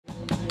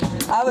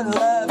I would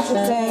love to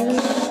thank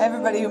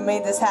everybody who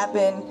made this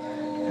happen.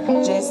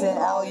 Jason,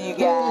 all you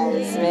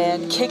guys,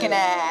 man, kicking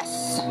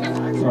ass.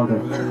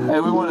 Hey,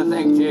 we want to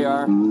thank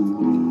JR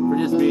for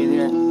just being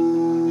here.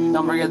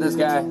 Don't forget this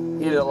guy.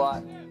 He did a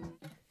lot.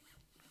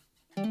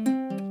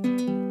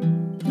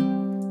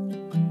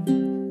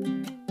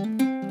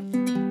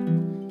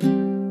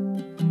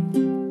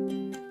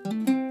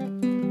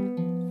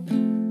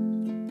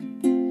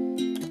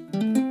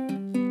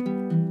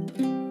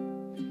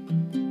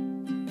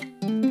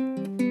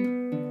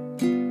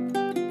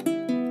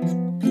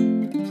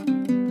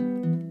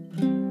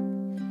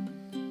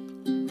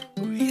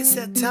 It's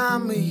that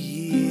time of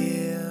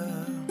year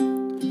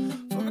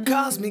for a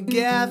cosmic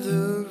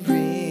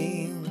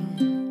gathering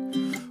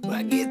where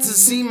I get to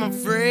see my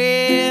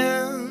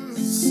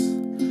friends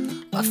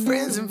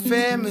and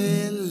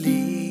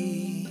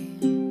family.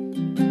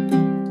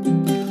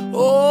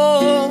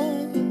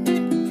 Oh,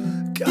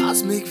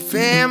 cosmic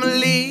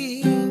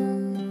family,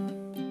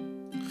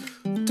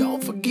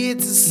 don't forget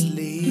to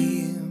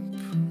sleep.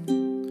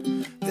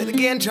 Then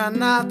again, try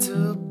not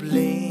to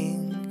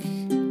blink,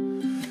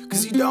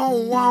 'cause you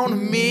don't wanna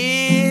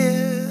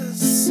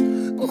miss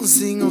one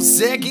single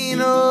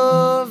second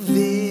of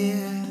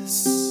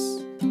this.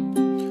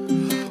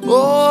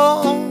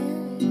 Oh,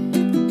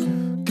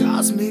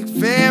 cosmic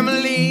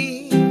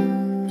family.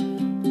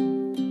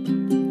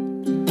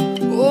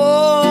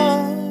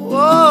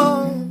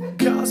 Oh,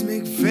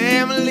 cosmic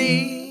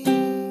family.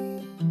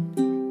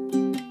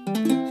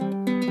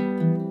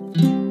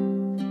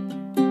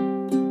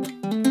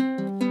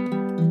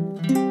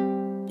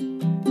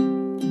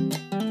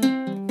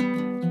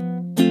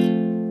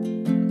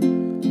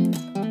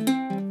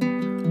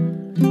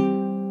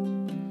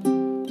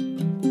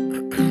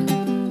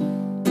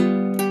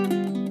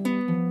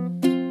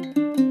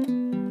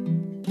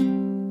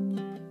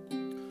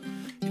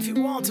 If you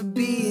want to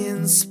be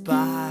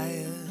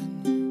inspired,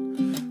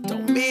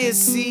 don't miss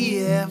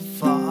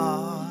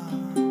CFR,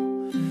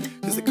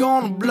 'cause they're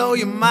gonna blow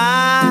your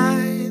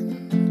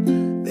mind.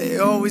 They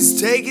always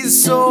take it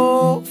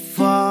so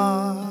far.